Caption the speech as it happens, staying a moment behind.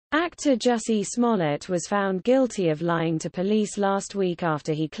Actor Jussie Smollett was found guilty of lying to police last week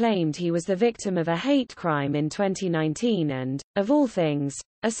after he claimed he was the victim of a hate crime in 2019 and, of all things,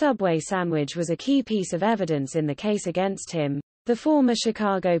 a Subway sandwich was a key piece of evidence in the case against him, the former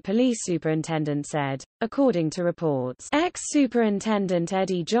Chicago police superintendent said, according to reports. Ex-Superintendent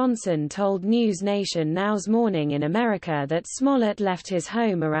Eddie Johnson told News Nation Now's Morning in America that Smollett left his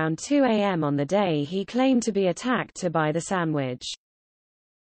home around 2 a.m. on the day he claimed to be attacked to buy the sandwich.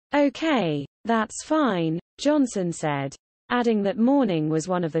 "Okay, that's fine," Johnson said, adding that morning was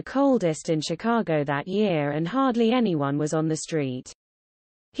one of the coldest in Chicago that year and hardly anyone was on the street.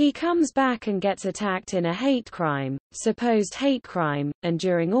 He comes back and gets attacked in a supposed hate crime, and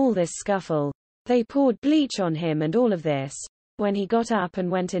during all this scuffle, they poured bleach on him and all of this. When he got up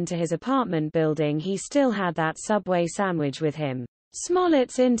and went into his apartment building, he still had that Subway sandwich with him.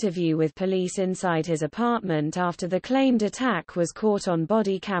 Smollett's interview with police inside his apartment after the claimed attack was caught on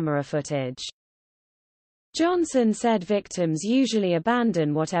body camera footage. Johnson said victims usually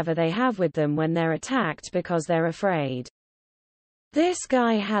abandon whatever they have with them when they're attacked because they're afraid. This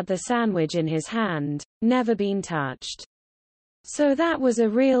guy had the sandwich in his hand, never been touched. So that was a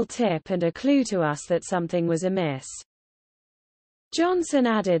real tip and a clue to us that something was amiss. Johnson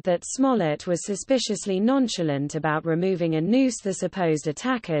added that Smollett was suspiciously nonchalant about removing a noose the supposed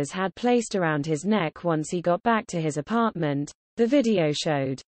attackers had placed around his neck once he got back to his apartment, the video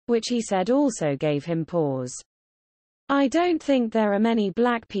showed, which he said also gave him pause. "I don't think there are many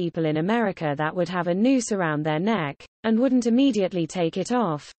black people in America that would have a noose around their neck, and wouldn't immediately take it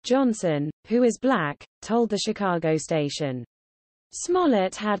off," Johnson, who is black, told the Chicago station.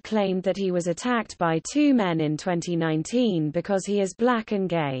 Smollett had claimed that he was attacked by two men in 2019 because he is black and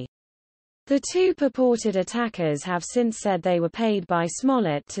gay. The two purported attackers have since said they were paid by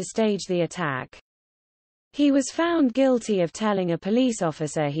Smollett to stage the attack. He was found guilty of telling a police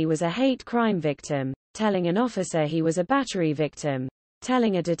officer he was a hate crime victim, telling an officer he was a battery victim,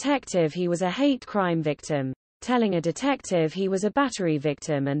 telling a detective he was a hate crime victim, telling a detective he was a battery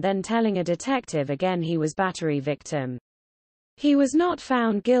victim, and then telling a detective again he was battery victim. He was not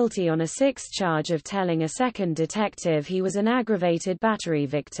found guilty on a sixth charge of telling a second detective he was an aggravated battery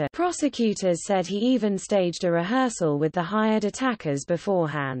victim. Prosecutors said he even staged a rehearsal with the hired attackers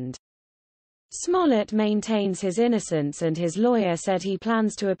beforehand. Smollett maintains his innocence, and his lawyer said he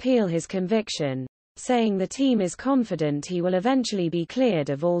plans to appeal his conviction, saying the team is confident he will eventually be cleared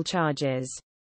of all charges.